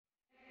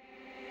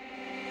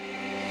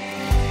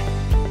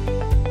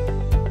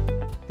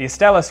The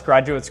Astellas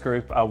Graduates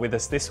Group are with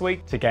us this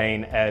week to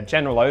gain a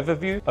general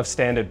overview of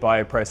standard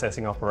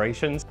bioprocessing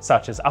operations,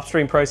 such as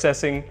upstream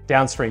processing,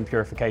 downstream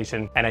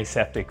purification, and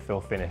aseptic fill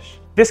finish.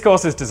 This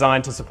course is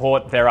designed to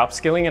support their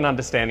upskilling and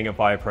understanding of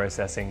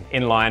bioprocessing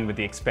in line with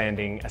the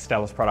expanding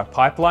Astellas product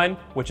pipeline,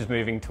 which is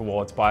moving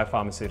towards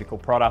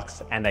biopharmaceutical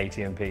products and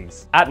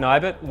ATMPs. At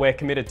NIBRT, we're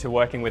committed to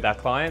working with our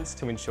clients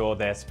to ensure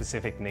their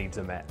specific needs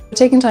are met.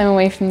 Taking time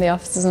away from the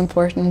office is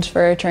important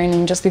for our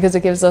training just because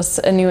it gives us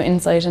a new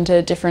insight into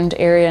a different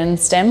area in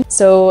STEM.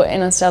 So in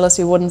Astellas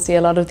we wouldn't see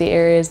a lot of the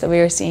areas that we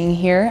are seeing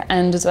here,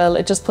 and as well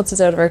it just puts us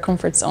out of our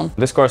comfort zone.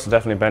 This course will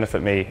definitely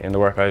benefit me in the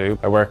work I do.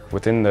 I work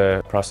within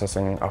the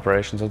processing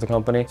operations of the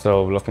company,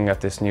 so looking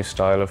at this new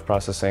style of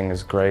processing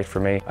is great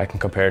for me. I can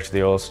compare to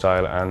the old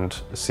style and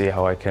see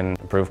how I can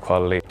improve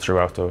quality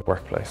throughout the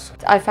workplace.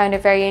 I found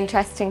it very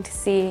interesting to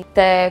see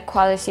the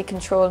quality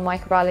control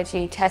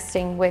microbiology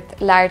testing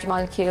with large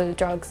molecule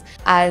drugs,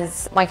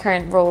 as my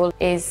current role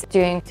is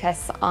doing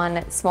tests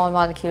on small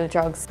molecule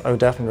drugs. I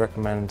would definitely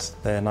recommend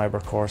the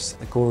NIBRT course.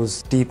 It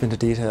goes deep into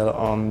detail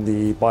on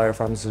the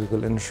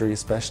biopharmaceutical industry,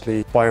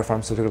 especially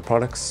biopharmaceutical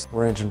products,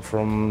 ranging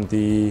from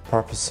the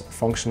purpose,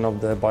 function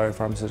of the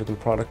biopharmaceutical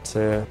product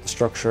to the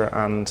structure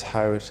and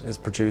how it is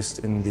produced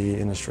in the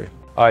industry.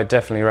 I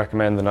definitely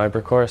recommend the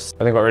NIBRT course.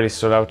 I think what really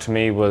stood out to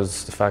me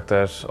was the fact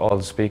that all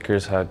the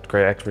speakers had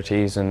great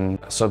expertise and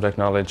subject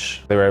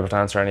knowledge. They were able to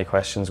answer any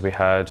questions we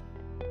had.